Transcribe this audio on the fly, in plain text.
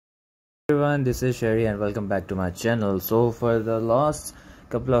everyone, this is Sherry and welcome back to my channel. So for the last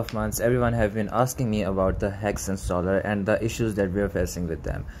couple of months, everyone have been asking me about the Hex installer and the issues that we are facing with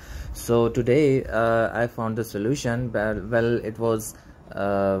them. So today I found the solution. Well, it was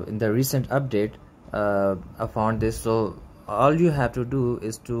in the recent update I found this. So all you have to do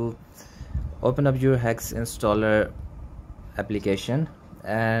is to open up your Hex installer application,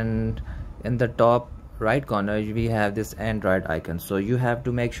 and in the top right corner we have this Android icon. So you have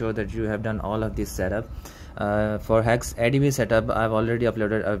to make sure that you have done all of this setup. For Hex ADB setup, I've already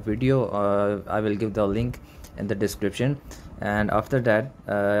uploaded a video. I will give the link in the description, and after that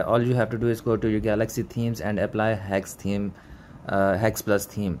all you have to do is go to your Galaxy themes and apply Hex theme, Hex Plus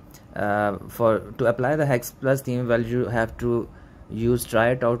theme. To apply the Hex Plus theme, well, you have to use try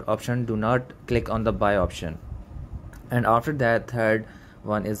it out option. Do not click on the buy option. And after that, third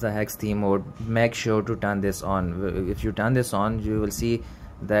one is the Hex theme mode. Make sure to turn this on. If you turn this on, you will see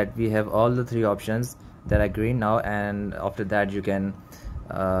that we have all the three options that are green now, and after that you can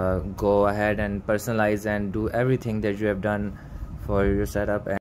go ahead and personalize and do everything that you have done for your setup.